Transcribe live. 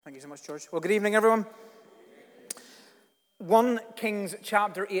Thank you so much, George. Well, good evening, everyone. 1 Kings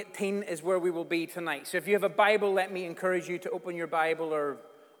chapter 18 is where we will be tonight. So if you have a Bible, let me encourage you to open your Bible or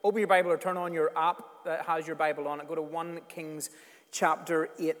turn on your app that has your Bible on it. Go to 1 Kings chapter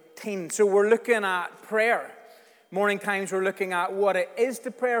 18. So we're looking at prayer. Morning times, we're looking at what it is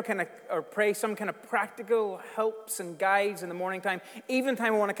to pray or pray, some kind of practical helps and guides in the morning time. Evening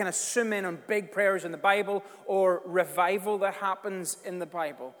time, we want to kind of zoom in on big prayers in the Bible or revival that happens in the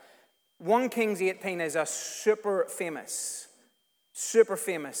Bible. 1 Kings 18 is a super famous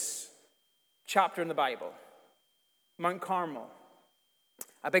chapter in the Bible. Mount Carmel.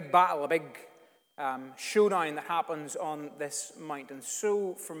 A big battle, a big showdown that happens on this mountain.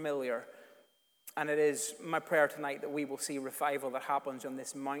 So familiar. And it is my prayer tonight that we will see revival that happens on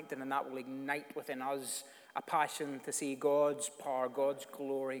this mountain, and that will ignite within us a passion to see God's power, God's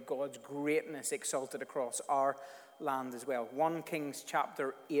glory, God's greatness exalted across our land as well. 1 Kings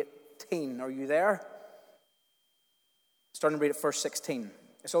chapter 18. Are you there? Starting to read at verse 16.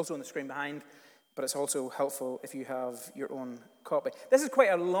 It's also on the screen behind, but it's also helpful if you have your own copy. This is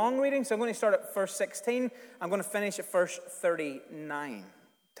quite a long reading, so I'm going to start at verse 16. I'm going to finish at verse 39.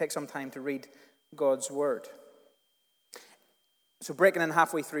 Take some time to read God's word. So breaking in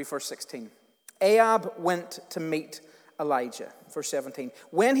halfway through verse 16. Ahab went to meet Elijah. Verse 17.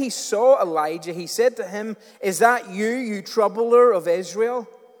 When he saw Elijah, he said to him, "Is that you troubler of Israel?"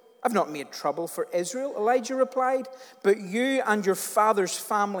 "I've not made trouble for Israel," Elijah replied, "but you and your father's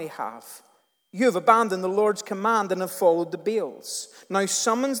family have. You have abandoned the Lord's command and have followed the Baals. Now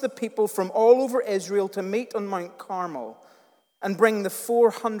summons the people from all over Israel to meet on Mount Carmel, and bring the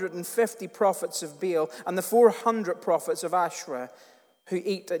 450 prophets of Baal and the 400 prophets of Asherah who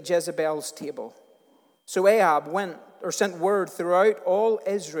eat at Jezebel's table." So Ahab sent word throughout all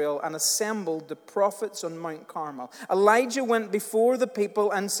Israel and assembled the prophets on Mount Carmel. Elijah went before the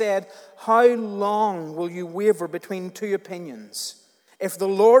people and said, "How long will you waver between two opinions? If the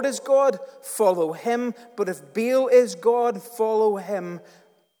Lord is God, follow him, but if Baal is God, follow him."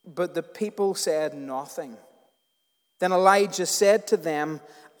 But the people said nothing. Then Elijah said to them,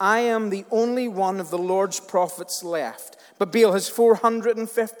 "I am the only one of the Lord's prophets left, but Baal has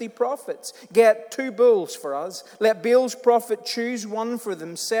 450 prophets. Get 2 bulls for us. Let Baal's prophet choose one for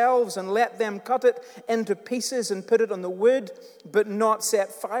themselves, and let them cut it into pieces and put it on the wood, but not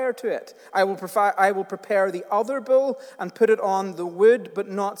set fire to it. I will prepare the other bull and put it on the wood, but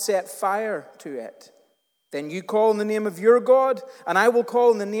not set fire to it. Then you call in the name of your God, and I will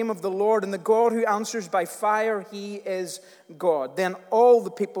call in the name of the Lord, and the God who answers by fire, he is God." Then all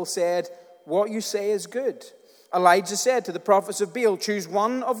the people said, "What you say is good." Elijah said to the prophets of Baal, "Choose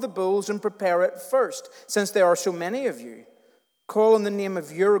one of the bulls and prepare it first, since there are so many of you. Call in the name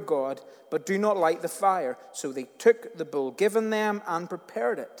of your God, but do not light the fire." So they took the bull given them and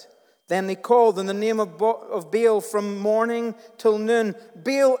prepared it. Then they called in the name of Baal from morning till noon.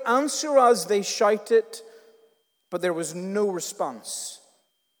 "Baal, answer us," they shouted. But there was no response.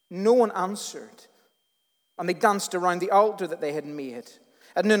 No one answered. And they danced around the altar that they had made.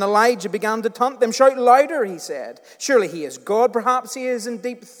 At noon, Elijah began to taunt them. "Shout louder," he said. "Surely he is God. Perhaps he is in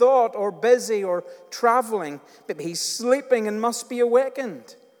deep thought or busy or traveling. But he's sleeping and must be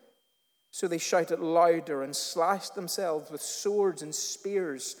awakened." So they shouted louder and slashed themselves with swords and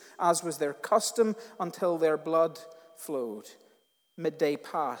spears, as was their custom, until their blood flowed. Midday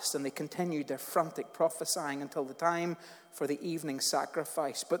passed, and they continued their frantic prophesying until the time for the evening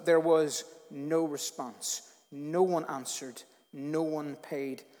sacrifice. But there was no response. No one answered. No one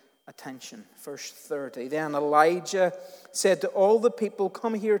paid attention. Verse 30. Then Elijah said to all the people,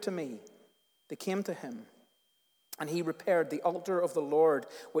 "Come here to me." They came to him, and he repaired the altar of the Lord,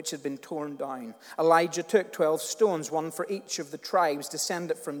 which had been torn down. Elijah took 12 stones, one for each of the tribes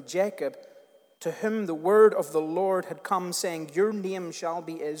descended from Jacob, to whom the word of the Lord had come, saying, "Your name shall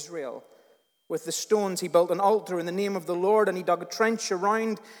be Israel." With the stones he built an altar in the name of the Lord, and he dug a trench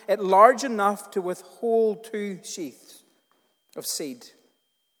around it large enough to withhold 2 sheaths of seed.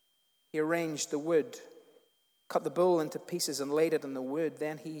 He arranged the wood, cut the bull into pieces, and laid it on the wood.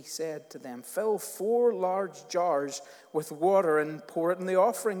 Then he said to them, "Fill 4 large jars with water and pour it in the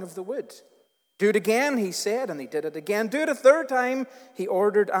offering of the wood." "Do it again," he said, and they did it again. "Do it a 3rd time," he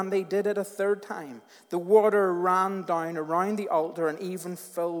ordered, and they did it a 3rd time. The water ran down around the altar and even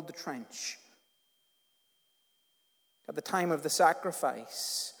filled the trench. At the time of the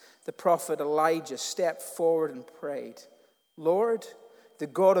sacrifice, the prophet Elijah stepped forward and prayed, "Lord, the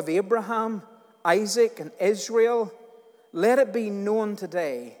God of Abraham, Isaac, and Israel, let it be known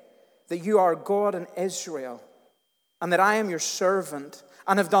today that you are God in Israel, and that I am your servant,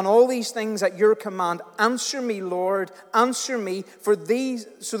 and have done all these things at your command. Answer me, Lord, answer me,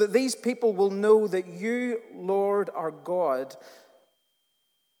 so that these people will know that you, Lord, are God,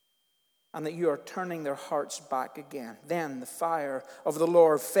 and that you are turning their hearts back again. Then the fire of the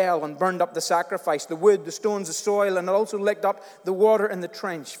Lord fell and burned up the sacrifice, the wood, the stones, the soil, and it also licked up the water in the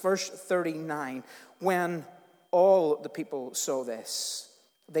trench. Verse 39, when all the people saw this,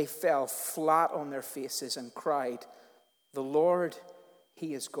 they fell flat on their faces and cried, "The Lord,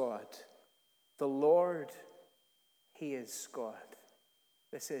 He is God. The Lord, He is God."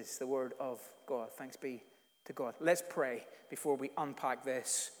 This is the word of God. Thanks be to God. Let's pray before we unpack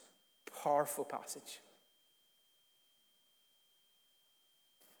this powerful passage.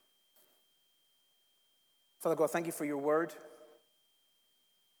 Father God, thank you for your word.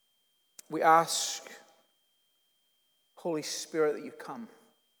 We ask, Holy Spirit, that you come.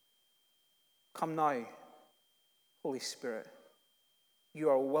 Come now, Holy Spirit. You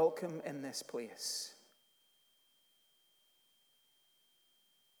are welcome in this place.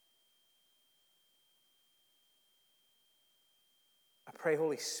 I pray,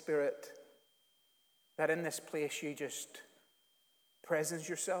 Holy Spirit, that in this place you just presence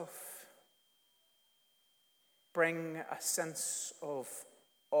yourself. Bring a sense of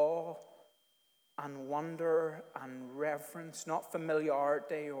awe and wonder and reverence, not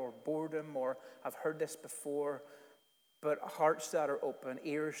familiarity or boredom or I've heard this before, but hearts that are open,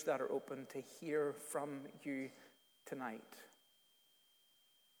 ears that are open to hear from you tonight.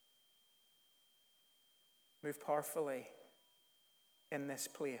 Move powerfully in this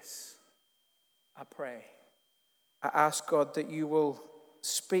place, I pray. I ask, God, that you will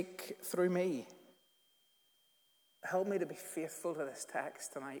speak through me. Help me to be faithful to this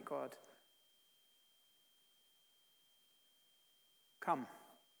text tonight, God. Come,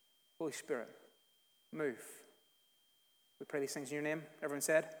 Holy Spirit, move. We pray these things in your name. Everyone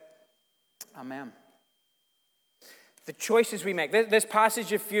said, Amen. The choices we make. This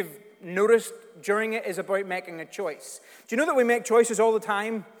passage, if you've noticed during it, is about making a choice. Do you know that we make choices all the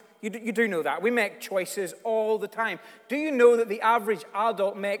time? You do know that. We make choices all the time. Do you know that the average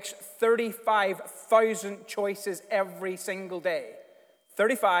adult makes 35,000 choices every single day?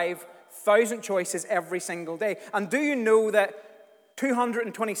 35,000 choices every single day. And do you know that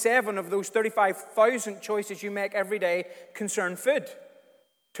 227 of those 35,000 choices you make every day concern food?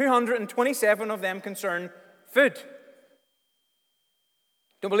 227 of them concern food.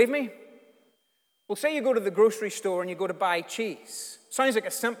 Don't believe me? Well, say you go to the grocery store and you go to buy cheese. Sounds like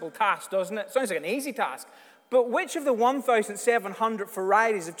a simple task, doesn't it? Sounds like an easy task. But which of the 1,700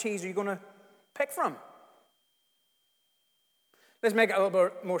 varieties of cheese are you going to pick from? Let's make it a little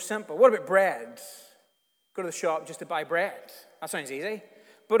bit more simple. What about bread? Go to the shop just to buy bread. That sounds easy.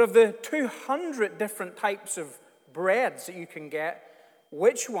 But of the 200 different types of breads that you can get,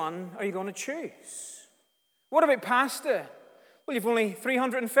 which one are you going to choose? What about pasta? Well, you've only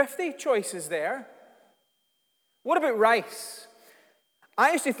 350 choices there. What about rice?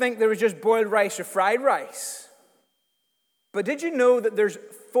 I used to think there was just boiled rice or fried rice. But did you know that there's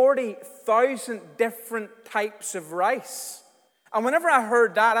 40,000 different types of rice? And whenever I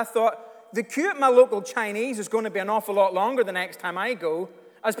heard that, I thought, the queue at my local Chinese is going to be an awful lot longer the next time I go,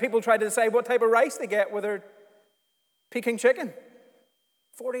 as people try to decide what type of rice they get with their Peking chicken.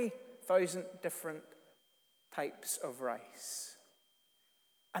 40,000 different types of rice.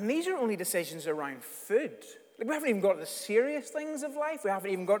 And these are only decisions around food. Like, we haven't even got to the serious things of life. We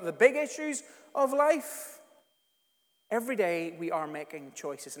haven't even got to the big issues of life. Every day we are making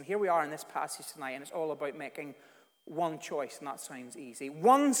choices. And here we are in this passage tonight, and it's all about making one choice, and that sounds easy.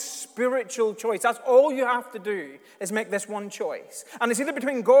 One spiritual choice. That's all you have to do, is make this one choice. And it's either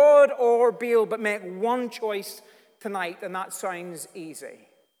between God or Baal, but make one choice tonight, and that sounds easy.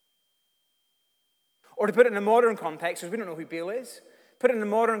 Or to put it in a modern context, because we don't know who Baal is, put it in a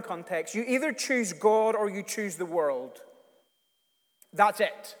modern context, you either choose God or you choose the world. That's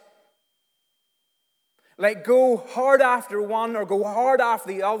it. Like, go hard after one or go hard after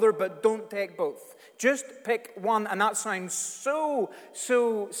the other, but don't take both. Just pick one, and that sounds so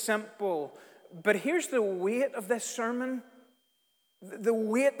simple. But here's the weight of this sermon. The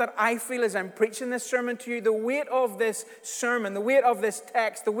weight that I feel as I'm preaching this sermon to you, the weight of this sermon, the weight of this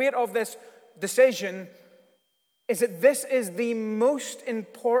text, the weight of this decision is that this is the most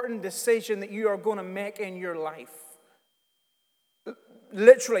important decision that you are going to make in your life.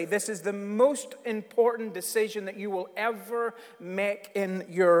 Literally, this is the most important decision that you will ever make in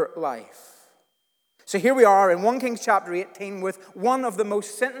your life. So here we are in 1 Kings chapter 18 with one of the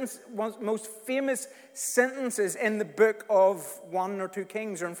most famous sentences in the book of 1 or 2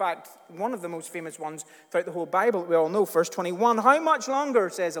 Kings, or in fact, one of the most famous ones throughout the whole Bible. We all know, verse 21, "How much longer,"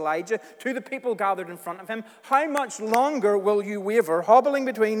 says Elijah to the people gathered in front of him, "how much longer will you waver, hobbling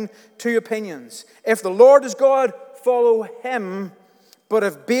between two opinions? If the Lord is God, follow him, but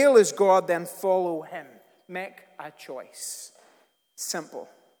if Baal is God, then follow him." Make a choice. Simple.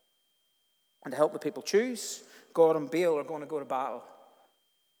 And to help the people choose, God and Baal are going to go to battle.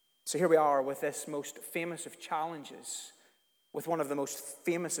 So here we are with this most famous of challenges, with one of the most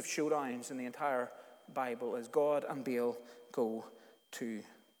famous of showdowns in the entire Bible, as God and Baal go to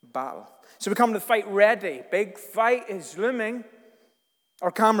battle. So we come to the fight ready. Big fight is looming.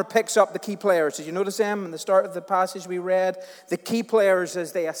 Our camera picks up the key players. Did you notice them in the start of the passage we read? The key players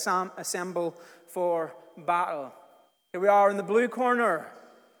as they assemble for battle. Here we are in the blue corner.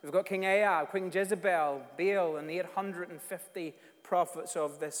 We've got King Ahab, Queen Jezebel, Baal, and the 850 prophets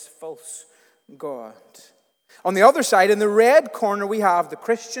of this false god. On the other side, in the red corner, we have the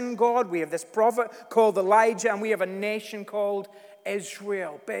Christian God. We have this prophet called Elijah, and we have a nation called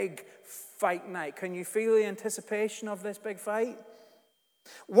Israel. Big fight night. Can you feel the anticipation of this big fight?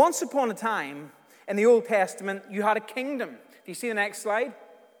 Once upon a time, in the Old Testament, you had a kingdom. Do you see the next slide?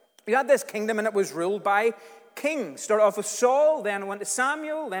 You had this kingdom, and it was ruled by kings. Started off with Saul, then it went to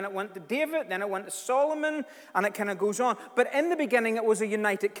Samuel, then it went to David, then it went to Solomon, and it kind of goes on. But in the beginning, it was a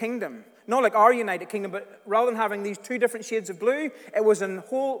united kingdom. Not like our united kingdom, but rather than having these two different shades of blue, it was a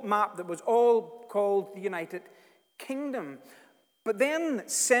whole map that was all called the United Kingdom. But then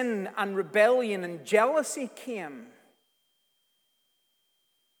sin and rebellion and jealousy came,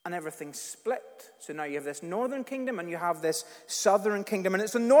 and everything split. So now you have this northern kingdom and you have this southern kingdom. And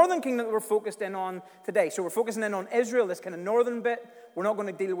it's the northern kingdom that we're focused in on today. So we're focusing in on Israel, this kind of northern bit. We're not going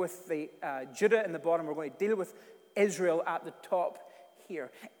to deal with the Judah in the bottom. We're going to deal with Israel at the top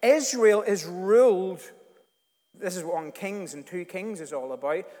here. Israel is ruled, this is what 1 Kings and 2 Kings is all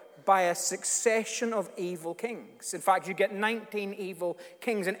about, by a succession of evil kings. In fact, you get 19 evil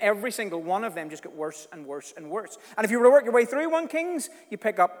kings, and every single one of them just get worse and worse and worse. And if you were to work your way through 1 Kings, you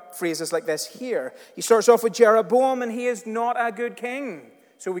pick up phrases like this here. He starts off with Jeroboam, and he is not a good king.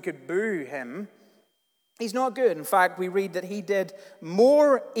 So we could boo him. He's not good. In fact, we read that he did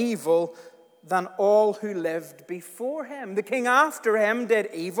more evil than all who lived before him. The king after him did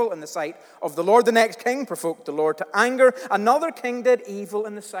evil in the sight of the Lord. The next king provoked the Lord to anger. Another king did evil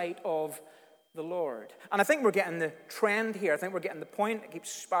in the sight of the Lord. And I think we're getting the trend here. I think we're getting the point. It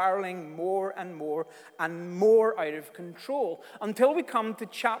keeps spiraling more and more and more out of control until we come to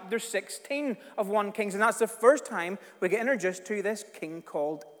chapter 16 of 1 Kings. And that's the first time we get introduced to this king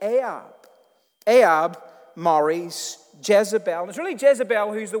called Ahab. Ahab marries Jezebel. And it's really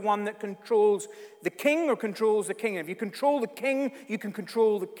Jezebel who's the one that controls the king or controls the kingdom. If you control the king, you can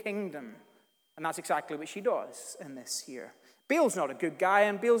control the kingdom. And that's exactly what she does in this here. Baal's not a good guy,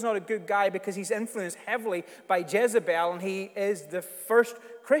 and Baal's not a good guy because he's influenced heavily by Jezebel, and he is the first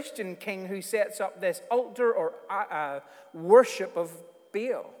Christian king who sets up this altar or worship of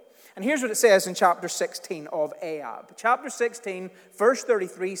Baal. And here's what it says in chapter 16 of Ahab. Chapter 16, verse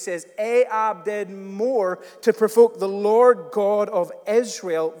 33 says, Ahab did more to provoke the Lord God of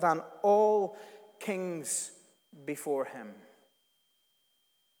Israel than all kings before him.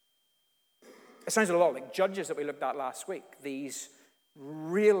 It sounds a lot like Judges that we looked at last week. These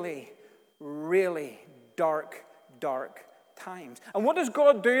really, really dark times. And what does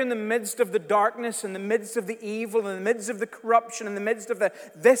God do in the midst of the darkness, in the midst of the evil, in the midst of the corruption, in the midst of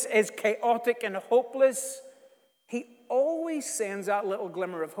this is chaotic and hopeless? He always sends that little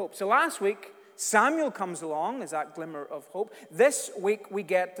glimmer of hope. So last week, Samuel comes along as that glimmer of hope. This week, we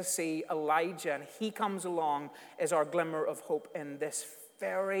get to see Elijah, and he comes along as our glimmer of hope in this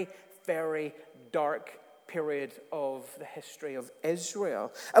very, very dark period of the history of Israel.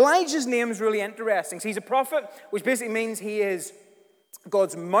 Elijah's name is really interesting. So he's a prophet, which basically means he is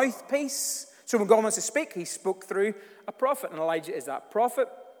God's mouthpiece. So when God wants to speak, he spoke through a prophet, and Elijah is that prophet.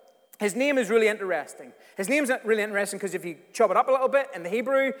 His name is really interesting. His name's really interesting because if you chop it up a little bit in the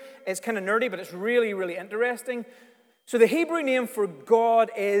Hebrew, it's kind of nerdy, but it's really, really interesting. So the Hebrew name for God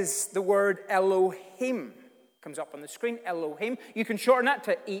is the word Elohim. Comes up on the screen, Elohim. You can shorten that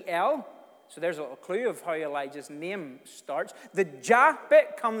to El. So there's a little clue of how Elijah's name starts. The Jah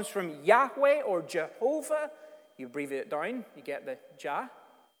bit comes from Yahweh or Jehovah. You abbreviate it down, you get the Jah.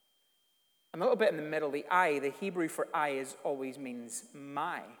 And a little bit in the middle, the I, the Hebrew for I always means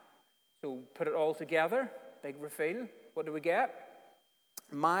my. So put it all together, big reveal. What do we get?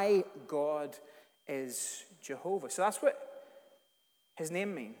 My God is Jehovah. So that's what his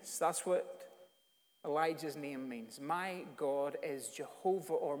name means. That's what Elijah's name means. My God is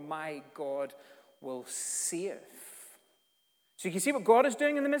Jehovah, or my God will save. So you can see what God is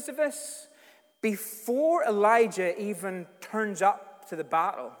doing in the midst of this. Before Elijah even turns up to the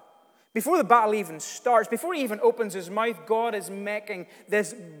battle, before the battle even starts, before he even opens his mouth, God is making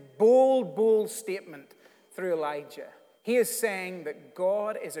this bold, bold statement through Elijah. He is saying that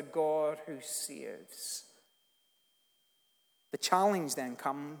God is a God who saves. The challenge then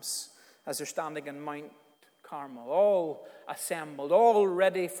comes as they're standing in Mount Carmel, all assembled, all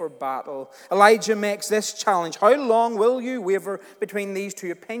ready for battle. Elijah makes this challenge: how long will you waver between these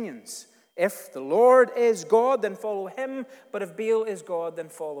two opinions? If the Lord is God, then follow him. But if Baal is God, then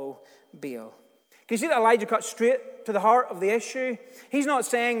follow Baal. Can you see that Elijah cut straight to the heart of the issue? He's not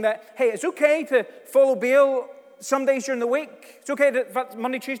saying that, hey, it's okay to follow Baal some days during the week. It's okay to,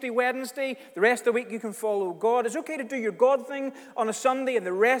 Monday, Tuesday, Wednesday, the rest of the week you can follow God. It's okay to do your God thing on a Sunday, and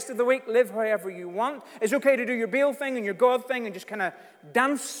the rest of the week live however you want. It's okay to do your Baal thing and your God thing and just kind of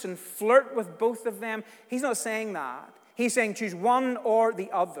dance and flirt with both of them. He's not saying that. He's saying choose one or the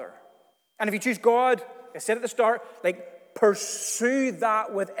other. And if you choose God, I said at the start, pursue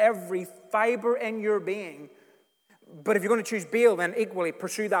that with every fiber in your being. But if you're going to choose Baal, then equally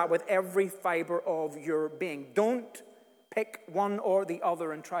pursue that with every fiber of your being. Don't pick one or the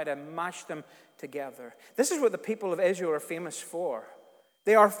other and try to mash them together. This is what the people of Israel are famous for.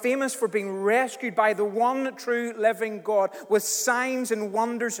 They are famous for being rescued by the one true living God with signs and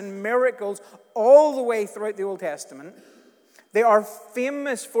wonders and miracles all the way throughout the Old Testament. They are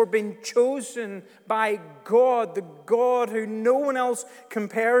famous for being chosen by God, the God who no one else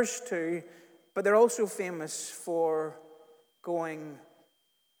compares to. But they're also famous for going,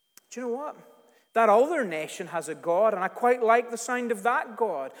 do you know what? That other nation has a God, and I quite like the sound of that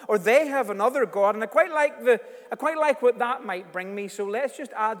God. Or they have another God, and I quite like what that might bring me. So let's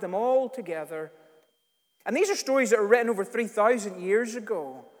just add them all together. And these are stories that were written over 3,000 years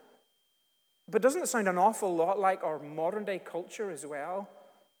ago. But doesn't it sound an awful lot like our modern day culture as well?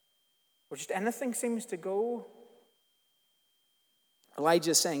 Where just anything seems to go.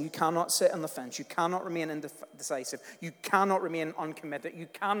 Elijah is saying you cannot sit on the fence. You cannot remain indecisive. You cannot remain uncommitted. You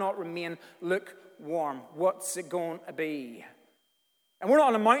cannot remain lukewarm. What's it going to be? And we're not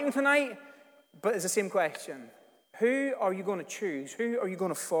on a mountain tonight, but it's the same question. Who are you going to choose? Who are you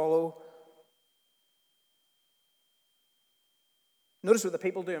going to follow? Notice what the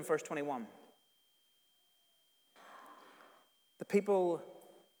people do in verse 21. The people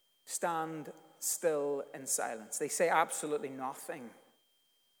stand still in silence. They say absolutely nothing.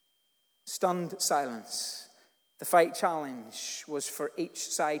 Stunned silence. The fight challenge was for each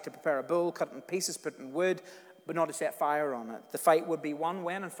side to prepare a bull, cut it in pieces, put it in wood, but not to set fire on it. The fight would be won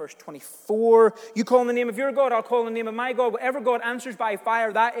when? In verse 24, you call in the name of your God, I'll call in the name of my God. Whatever God answers by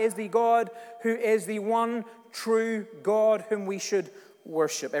fire, that is the God who is the one true God whom we should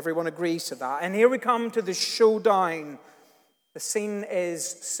worship. Everyone agrees to that. And here we come to the showdown. The scene is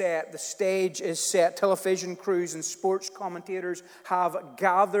set, the stage is set. Television crews and sports commentators have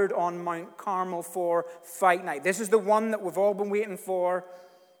gathered on Mount Carmel for fight night. This is the one that we've all been waiting for.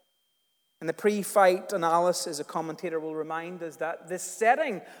 In the pre-fight analysis, a commentator will remind us that the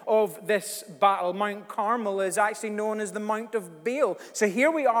setting of this battle, Mount Carmel, is actually known as the Mount of Baal. So here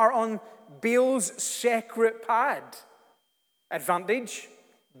we are on Baal's sacred pad. Advantage,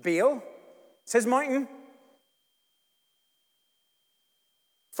 Baal. It's his mountain.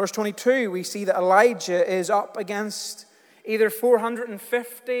 Verse 22, we see that Elijah is up against either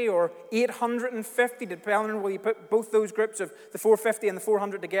 450 or 850, depending on whether you put both those groups of the 450 and the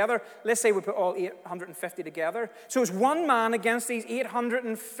 400 together. Let's say we put all 850 together. So it's one man against these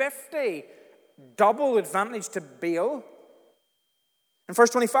 850. Double advantage to Baal. In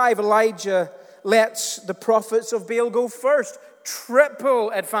verse 25, Elijah lets the prophets of Baal go first.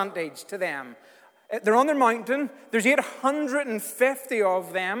 Triple advantage to them. They're on their mountain. There's 850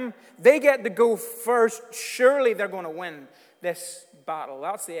 of them. They get to go first. Surely they're going to win this battle.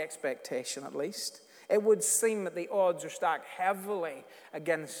 That's the expectation, at least. It would seem that the odds are stacked heavily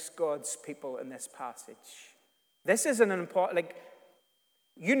against God's people in this passage. This is an important,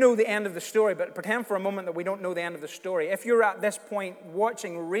 you know the end of the story, but pretend for a moment that we don't know the end of the story. If you're at this point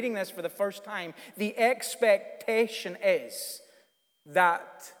reading this for the first time, the expectation is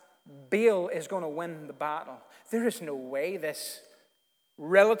that Baal is going to win the battle. There is no way this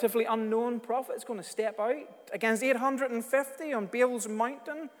relatively unknown prophet is going to step out against 850 on Baal's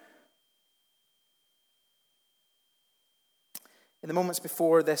mountain. In the moments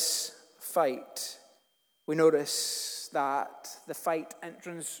before this fight, we notice that the fight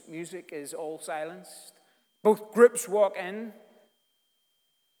entrance music is all silenced. Both groups walk in.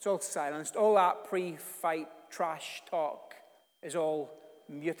 It's all silenced. All that pre-fight trash talk is all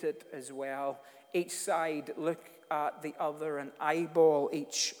muted as well. Each side look at the other and eyeball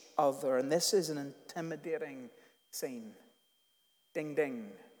each other. And this is an intimidating scene. Ding, ding.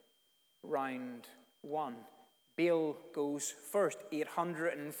 Round one. Baal goes first.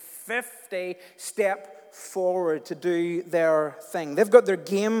 850 step forward to do their thing. They've got their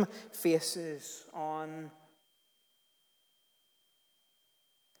game faces on.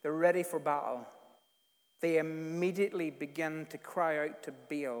 They're ready for battle. They immediately begin to cry out to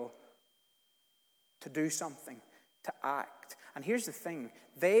Baal to do something, to act. And here's the thing.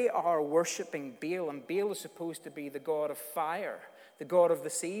 They are worshipping Baal, and Baal is supposed to be the god of fire, the god of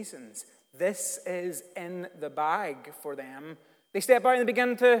the seasons. This is in the bag for them. They step out and they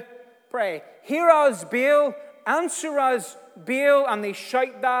begin to pray. Hear us, Baal. Answer us, Baal. And they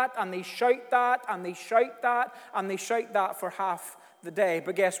shout that, and they shout that, and they shout that, and they shout that for half the day.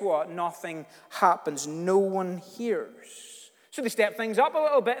 But guess what? Nothing happens. No one hears. So they step things up a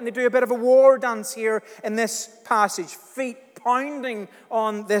little bit, and they do a bit of a war dance here in this passage. Feet pounding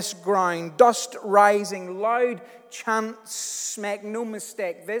on this ground, dust rising, loud chants. Make no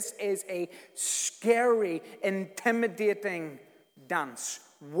mistake, this is a scary, intimidating dance.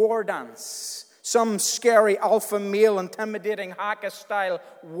 War dance. Some scary alpha male, intimidating Haka-style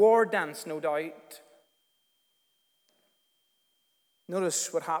war dance, no doubt.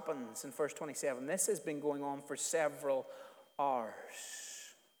 Notice what happens in verse 27. This has been going on for several hours.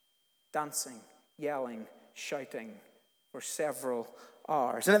 Dancing, yelling, shouting for several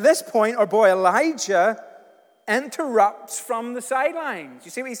hours. And at this point, our boy Elijah interrupts from the sidelines.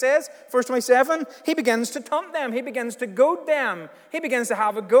 You see what he says? Verse 27, he begins to taunt them. He begins to goad them. He begins to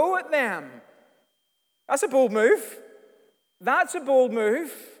have a go at them. That's a bold move. That's a bold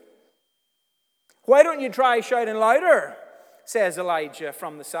move. Why don't you try shouting louder? Says Elijah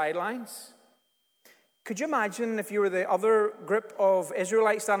from the sidelines. Could you imagine if you were the other group of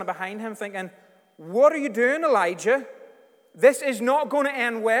Israelites standing behind him thinking, what are you doing, Elijah? This is not going to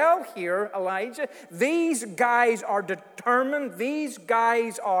end well here, Elijah. These guys are determined. These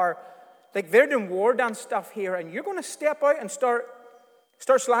guys are, like, they're doing war dance stuff here, and you're going to step out and start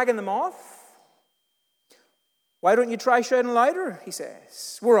slagging them off? Why don't you try shouting louder, he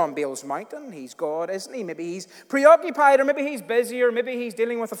says. We're on Baal's mountain. He's God, isn't he? Maybe he's preoccupied, or maybe he's busy, or maybe he's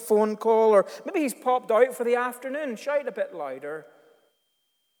dealing with a phone call, or maybe he's popped out for the afternoon. Shout a bit louder.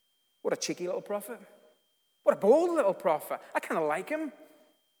 What a cheeky little prophet. What a bold little prophet. I kind of like him.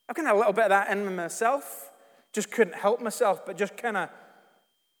 I kind of have a little bit of that in myself. Just couldn't help myself, but just kind of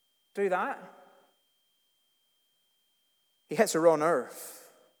do that. He hits a raw nerve.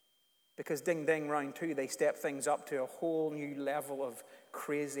 Because ding, ding, round two, they step things up to a whole new level of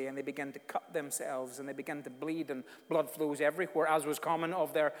crazy, and they begin to cut themselves, and they begin to bleed, and blood flows everywhere, as was common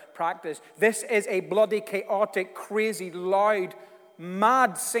of their practice. This is a bloody, chaotic, crazy, loud,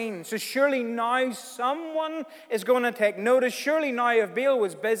 mad scene. So surely now someone is going to take notice. Surely now, if Baal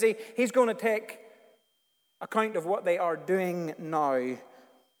was busy, he's going to take account of what they are doing now.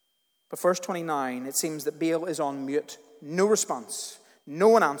 But verse 29, it seems that Baal is on mute. No response. No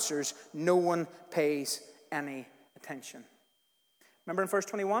one answers. No one pays any attention. Remember in verse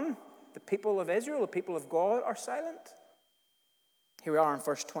 21, the people of Israel, the people of God, are silent. Here we are in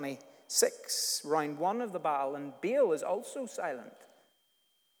verse 26, round one of the battle, and Baal is also silent.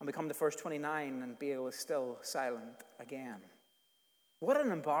 And we come to verse 29, and Baal is still silent again. What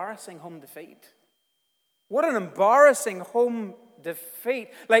an embarrassing home defeat. What an embarrassing home defeat.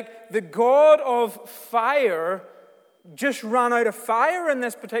 Like, the God of fire just ran out of fire in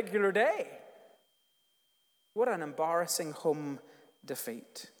this particular day. What an embarrassing home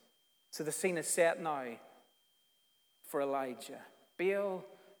defeat. So the scene is set now for Elijah. Baal,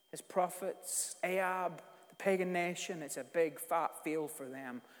 his prophets, Ahab, the pagan nation, it's a big fat fail for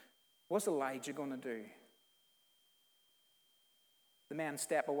them. What's Elijah going to do? The men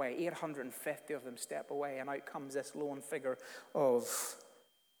step away. 850 of them step away, and out comes this lone figure of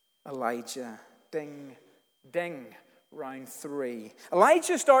Elijah. Ding, ding. Round three.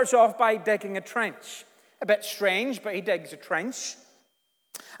 Elijah starts off by digging a trench. A bit strange, but he digs a trench.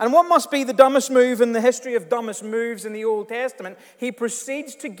 And what must be the dumbest move in the history of dumbest moves in the Old Testament, he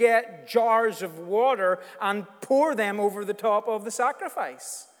proceeds to get jars of water and pour them over the top of the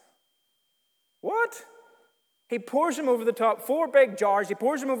sacrifice. What? He pours them over the top, 4 big jars, he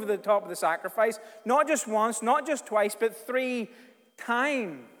pours them over the top of the sacrifice, not just once, not just twice, but 3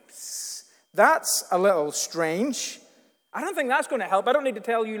 times. That's a little strange. I don't think that's going to help. I don't need to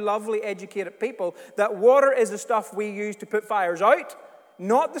tell you lovely, educated people that water is the stuff we use to put fires out,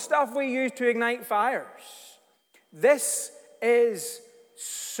 not the stuff we use to ignite fires. This is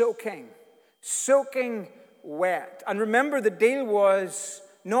soaking wet. And remember, the deal was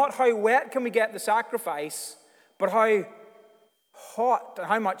not how wet can we get the sacrifice, but how hot and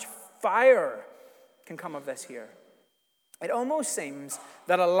how much fire can come of this here. It almost seems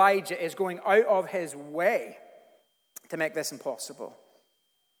that Elijah is going out of his way to make this impossible.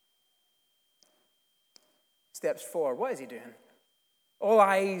 Steps 4. What is he doing? All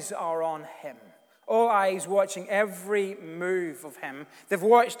eyes are on him. All eyes watching every move of him. They've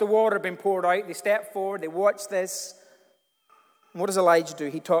watched the water being poured out. They step forward. They watch this. And what does Elijah do?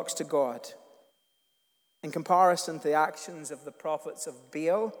 He talks to God. In comparison to the actions of the prophets of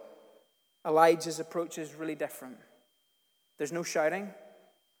Baal, Elijah's approach is really different. There's no shouting.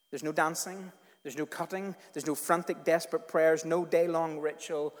 There's no dancing. There's no cutting. There's no frantic, desperate prayers. No day-long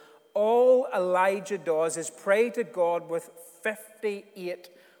ritual. All Elijah does is pray to God with 58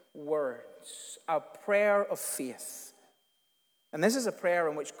 words. A prayer of faith. And this is a prayer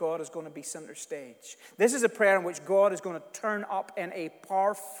in which God is going to be center stage. This is a prayer in which God is going to turn up in a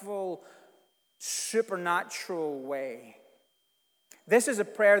powerful, supernatural way. This is a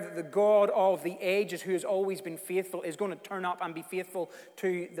prayer that the God of the ages, who has always been faithful, is going to turn up and be faithful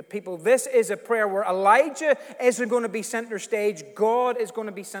to the people. This is a prayer where Elijah isn't going to be center stage. God is going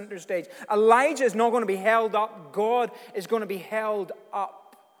to be center stage. Elijah is not going to be held up. God is going to be held up.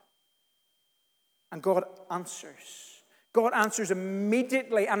 And God answers. God answers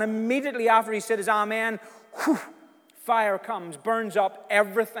immediately. And immediately after he said his amen, fire comes, burns up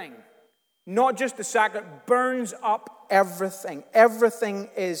everything. Not just the sacrifice, burns up everything. Everything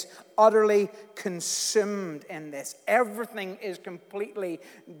is utterly consumed in this. Everything is completely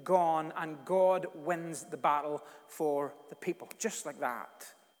gone, and God wins the battle for the people. Just like that.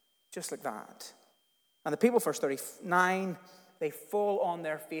 Just like that. And the people, verse 39, they fall on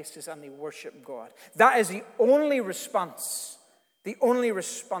their faces and they worship God. That is the only response. The only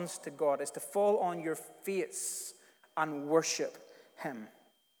response to God is to fall on your face and worship him.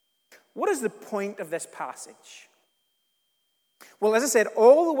 What is the point of this passage? Well, as I said,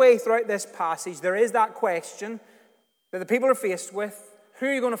 all the way throughout this passage, there is that question that the people are faced with. Who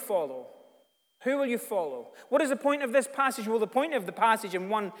are you going to follow? Who will you follow? What is the point of this passage? Well, the point of the passage in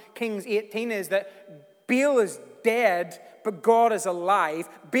 1 Kings 18 is that Baal is dead, but God is alive.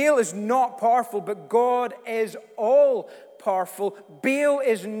 Baal is not powerful, but God is all powerful. Baal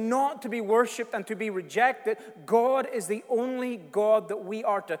is not to be worshipped and to be rejected. God is the only God that we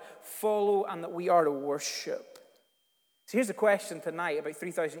are to follow and that we are to worship. So here's the question tonight, about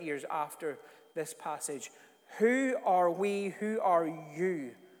 3,000 years after this passage. Who are we, who are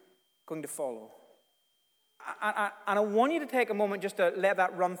you going to follow? And I want you to take a moment just to let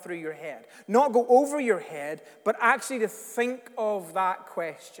that run through your head. Not go over your head, but actually to think of that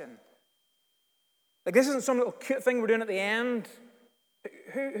question. Like, this isn't some little cute thing we're doing at the end.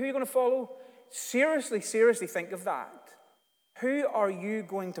 Who are you going to follow? Seriously think of that. Who are you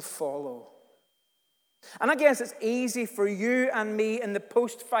going to follow? And I guess it's easy for you and me in the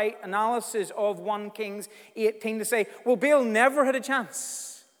post-fight analysis of 1 Kings 18 to say, well, Baal never had a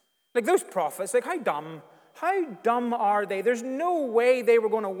chance. Like, those prophets, like, how dumb are they? There's no way they were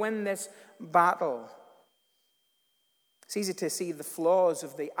going to win this battle. It's easy to see the flaws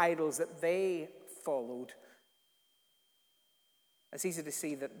of the idols that they followed. It's easy to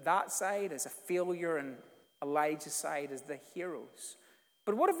see that side is a failure and Elijah's side is the heroes.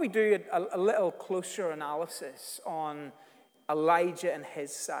 But what if we do a little closer analysis on Elijah and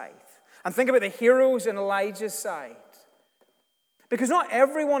his side? And think about the heroes in Elijah's side. Because not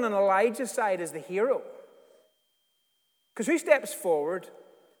everyone on Elijah's side is the hero. Because who steps forward?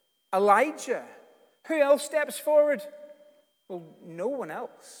 Elijah. Who else steps forward? Well, no one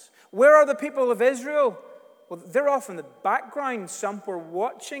else. Where are the people of Israel? Well, they're off in the background. Some were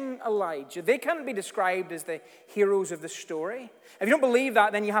watching Elijah. They can't be described as the heroes of the story. If you don't believe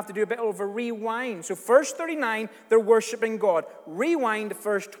that, then you have to do a bit of a rewind. So verse 39, they're worshiping God. Rewind to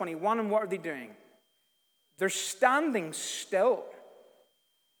verse 21, and what are they doing? They're standing still.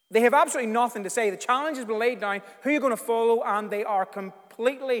 They have absolutely nothing to say. The challenge has been laid down. Who are you going to follow? And they are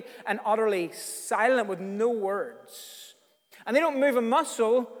completely and utterly silent with no words. And they don't move a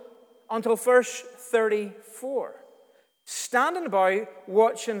muscle until verse 34. Standing about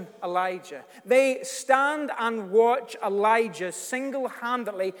watching Elijah. They stand and watch Elijah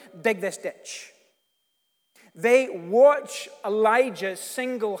single-handedly dig this ditch. They watch Elijah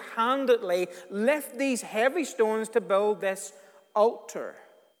single-handedly lift these heavy stones to build this altar.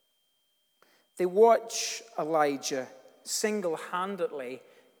 They watch Elijah single-handedly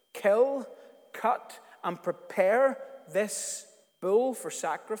kill, cut, and prepare this bull for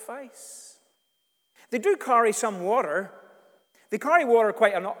sacrifice. They do carry some water. They carry water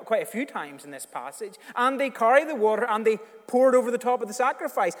quite a few times in this passage, and they carry the water and they pour it over the top of the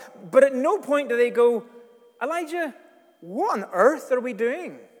sacrifice. But at no point do they go, Elijah, what on earth are we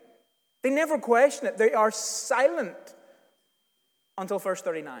doing? They never question it. They are silent until verse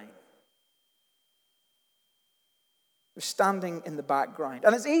 39. They're standing in the background.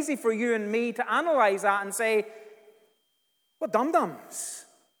 And it's easy for you and me to analyze that and say, what dum-dums.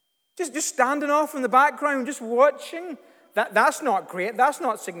 Just standing off in the background, just watching. That's not great. That's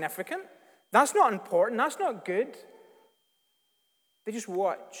not significant. That's not important. That's not good. They just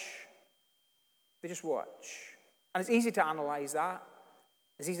watch. They just watch. And it's easy to analyze that.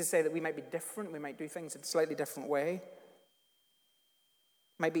 It's easy to say that we might be different. We might do things in a slightly different way.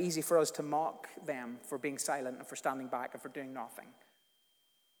 It might be easy for us to mock them for being silent and for standing back and for doing nothing.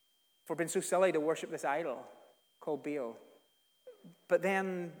 For being so silly to worship this idol called Baal. But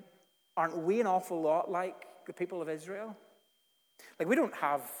then, aren't we an awful lot like the people of Israel? Like, we don't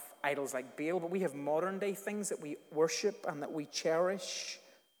have idols like Baal, but we have modern day things that we worship and that we cherish.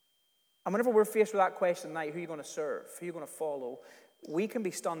 And whenever we're faced with that question tonight, who are you going to serve? Who are you going to follow? We can be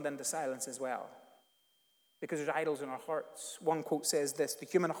stunned into silence as well. Because there's idols in our hearts. One quote says this: the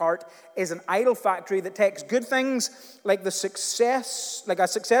human heart is an idol factory that takes good things like a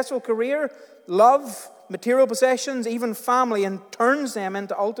successful career, love, material possessions, even family, and turns them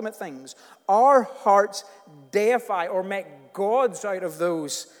into ultimate things. Our hearts deify or make gods out of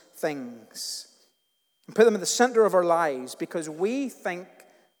those things and put them at the center of our lives because we think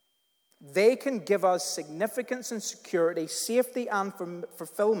they can give us significance and security, safety and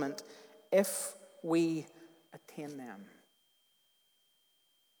fulfillment if we attain them.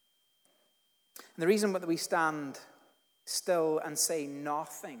 And the reason that we stand still and say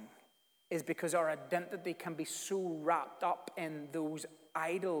nothing is because our identity can be so wrapped up in those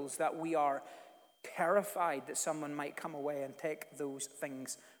idols that we are terrified that someone might come away and take those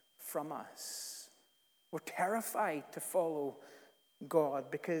things from us. We're terrified to follow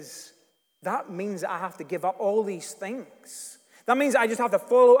God because that means I have to give up all these things. That means I just have to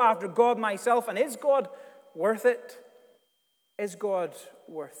follow after God myself. And is God worth it? Is God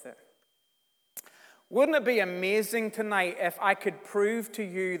worth it? Wouldn't it be amazing tonight if I could prove to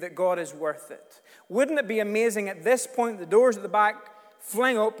you that God is worth it? Wouldn't it be amazing at this point, the doors at the back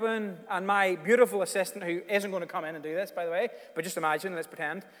fling open, and my beautiful assistant, who isn't going to come in and do this, by the way, but just imagine, let's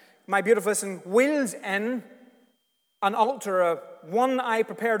pretend, my beautiful assistant wheels in an altar, a one I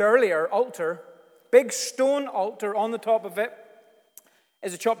prepared earlier altar, big stone altar. On the top of it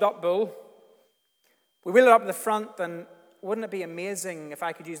is a chopped up bull. We wheel it up to the front, and wouldn't it be amazing if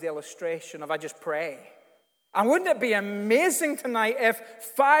I could use the illustration of I just pray? And wouldn't it be amazing tonight if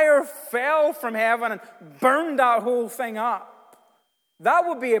fire fell from heaven and burned that whole thing up? That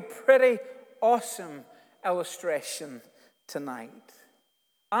would be a pretty awesome illustration tonight.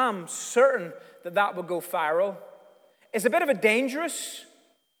 I'm certain that that would go viral. It's a bit of a dangerous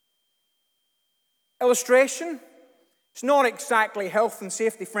illustration. It's not exactly health and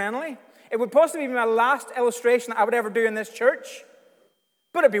safety friendly. It would possibly be my last illustration that I would ever do in this church.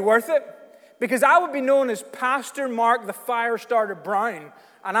 But it'd be worth it. Because I would be known as Pastor Mark the Firestarter Brown.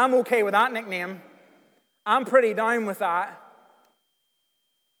 And I'm okay with that nickname. I'm pretty down with that.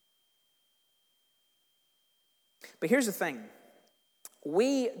 But here's the thing.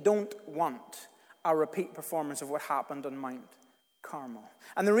 We don't want a repeat performance of what happened on Mount Carmel.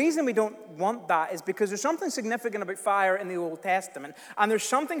 And the reason we don't want that is because there's something significant about fire in the Old Testament. And there's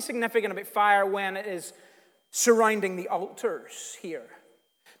something significant about fire when it is surrounding the altars here.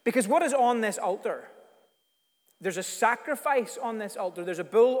 Because what is on this altar? There's a sacrifice on this altar. There's a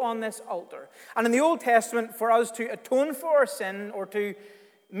bull on this altar. And in the Old Testament, for us to atone for our sin or to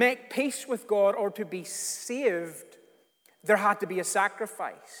make peace with God or to be saved, there had to be a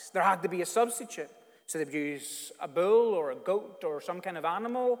sacrifice. There had to be a substitute. So they'd use a bull or a goat or some kind of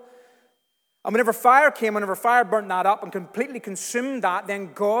animal. And whenever fire came, whenever fire burnt that up and completely consumed that,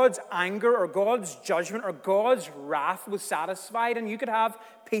 then God's anger or God's judgment or God's wrath was satisfied and you could have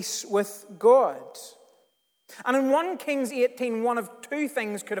peace with God. And in 1 Kings 18, one of two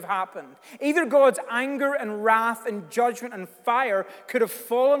things could have happened. Either God's anger and wrath and judgment and fire could have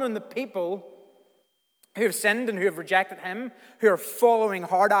fallen on the people who have sinned and who have rejected him, who are following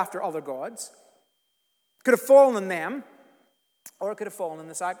hard after other gods. It could have fallen on them, or it could have fallen on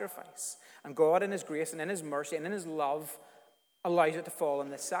the sacrifice. And God in his grace and in his mercy and in his love allows it to fall on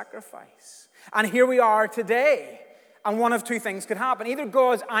this sacrifice. And here we are today. And one of two things could happen. Either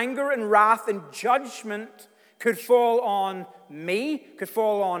God's anger and wrath and judgment could fall on me, could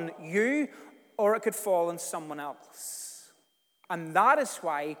fall on you, or it could fall on someone else. And that is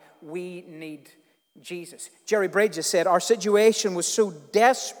why we need Jesus. Jerry Bridges said, our situation was so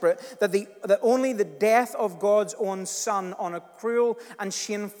desperate that only the death of God's own Son on a cruel and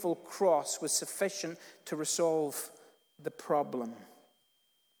shameful cross was sufficient to resolve the problem.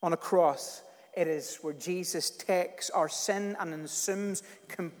 On a cross, it is where Jesus takes our sin and assumes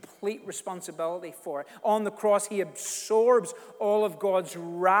complete responsibility for it. On the cross, he absorbs all of God's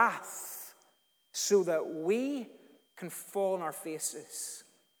wrath so that we can fall on our faces,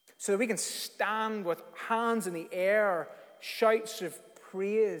 so that we can stand with hands in the air, shouts of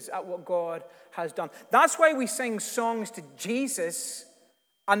praise at what God has done. That's why we sing songs to Jesus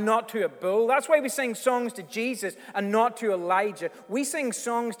and not to a bull. That's why we sing songs to Jesus and not to Elijah. We sing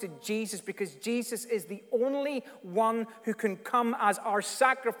songs to Jesus because Jesus is the only one who can come as our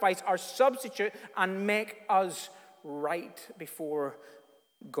sacrifice, our substitute, and make us right before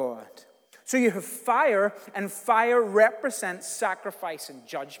God. So you have fire, and fire represents sacrifice and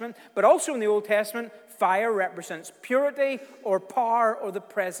judgment. But also in the Old Testament, fire represents purity or power or the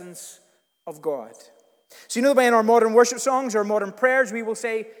presence of God. So you know that in our modern worship songs or modern prayers, we will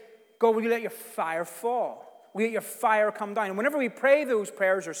say, God, will you let your fire fall? Will you let your fire come down? And whenever we pray those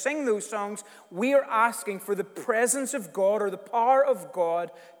prayers or sing those songs, we are asking for the presence of God or the power of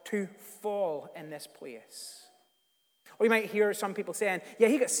God to fall in this place. Or you might hear some people saying, yeah,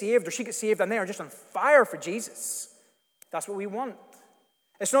 he got saved or she got saved and they are just on fire for Jesus. That's what we want.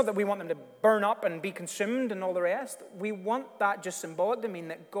 It's not that we want them to burn up and be consumed and all the rest. We want that just symbolic to mean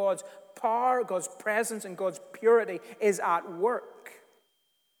that God's power, God's presence, and God's purity is at work.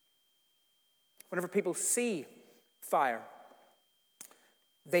 Whenever people see fire,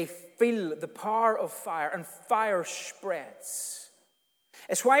 they feel the power of fire, and fire spreads.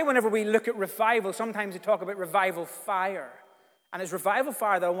 It's why whenever we look at revival, sometimes we talk about revival fire. And it's revival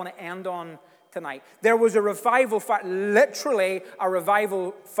fire that I want to end on tonight. There was a revival fire, literally a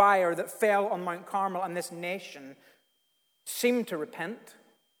revival fire that fell on Mount Carmel, and this nation seemed to repent.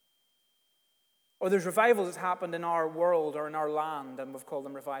 Or there's revivals that's happened in our world or in our land, and we've called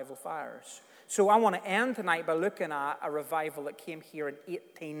them revival fires. So I want to end tonight by looking at a revival that came here in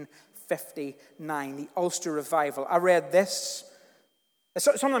 1859, the Ulster Revival. I read this. It's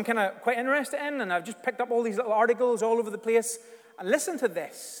something I'm kind of quite interested in, and I've just picked up all these little articles all over the place. And listen to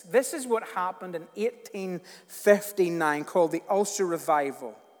this. This is what happened in 1859, called the Ulster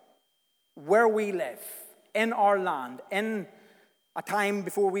Revival. Where we live, in our land, in a time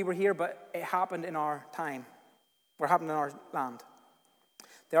before we were here, but it happened in our time. Or happened in our land.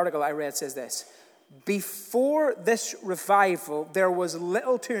 The article I read says this. Before this revival, there was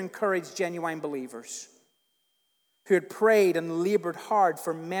little to encourage genuine believers who had prayed and labored hard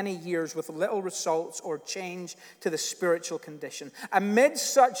for many years with little results or change to the spiritual condition. Amid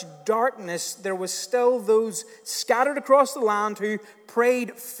such darkness, there was still those scattered across the land who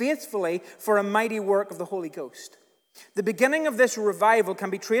prayed faithfully for a mighty work of the Holy Ghost. The beginning of this revival can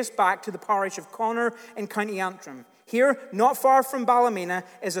be traced back to the parish of Connor in County Antrim. Here, not far from Ballymena,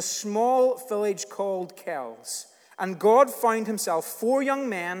 is a small village called Kells. And God found himself 4 young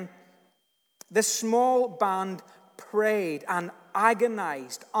men. This small band prayed and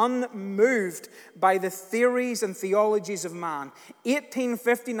agonized, unmoved by the theories and theologies of man.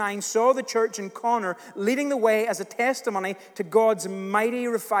 1859 saw the church in Connor leading the way as a testimony to God's mighty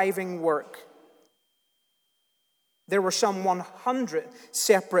reviving work. There were some 100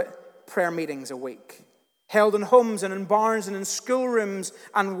 separate prayer meetings a week, held in homes and in barns and in schoolrooms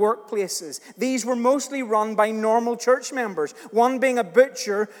and workplaces. These were mostly run by normal church members, one being a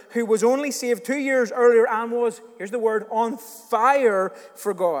butcher who was only saved 2 years earlier and was, here's the word, on fire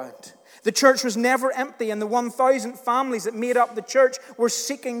for God. The church was never empty, and the 1,000 families that made up the church were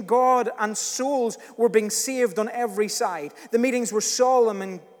seeking God, and souls were being saved on every side. The meetings were solemn,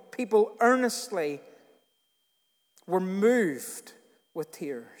 and people earnestly were moved with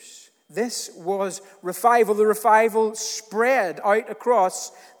tears. This was revival. The revival spread out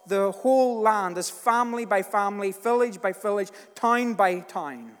across the whole land as family by family, village by village, town by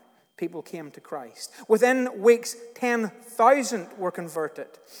town, people came to Christ. Within weeks, 10,000 were converted.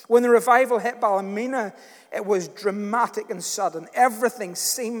 When the revival hit Ballymena, it was dramatic and sudden. Everything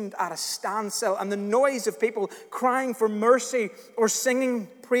seemed at a standstill, and the noise of people crying for mercy or singing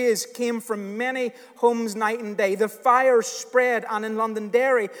praise came from many homes night and day. The fire spread, and in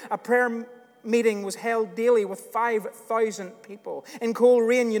Londonderry, a prayer meeting was held daily with 5,000 people. In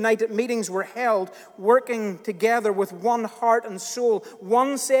Coleraine, united meetings were held, working together with one heart and soul.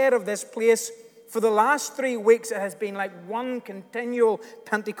 One said of this place, for the last 3 weeks, it has been like one continual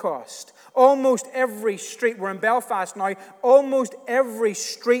Pentecost. Almost every street, we're in Belfast now, almost every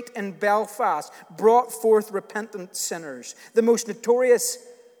street in Belfast brought forth repentant sinners. The most notorious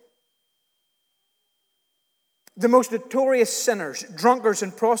The most notorious sinners, drunkards,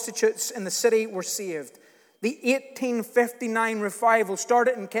 and prostitutes in the city were saved. The 1859 revival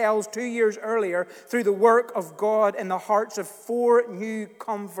started in Kells 2 years earlier through the work of God in the hearts of 4 new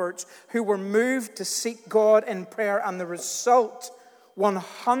converts who were moved to seek God in prayer. And the result,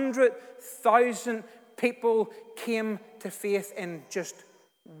 100,000 people came to faith in just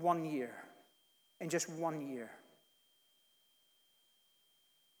 1 year. In just 1 year.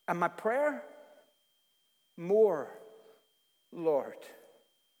 And my prayer? More, Lord.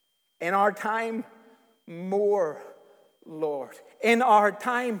 In our time, more, Lord. In our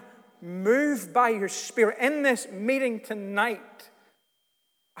time, move by your Spirit. In this meeting tonight,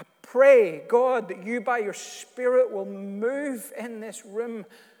 I pray, God, that you by your Spirit will move in this room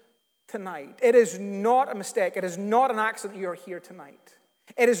tonight. It is not a mistake. It is not an accident you are here tonight.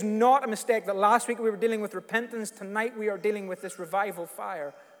 It is not a mistake that last week we were dealing with repentance. Tonight we are dealing with this revival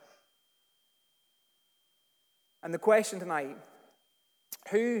fire. And the question tonight,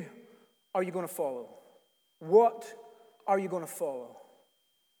 who are you going to follow? What are you going to follow?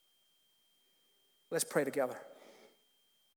 Let's pray together.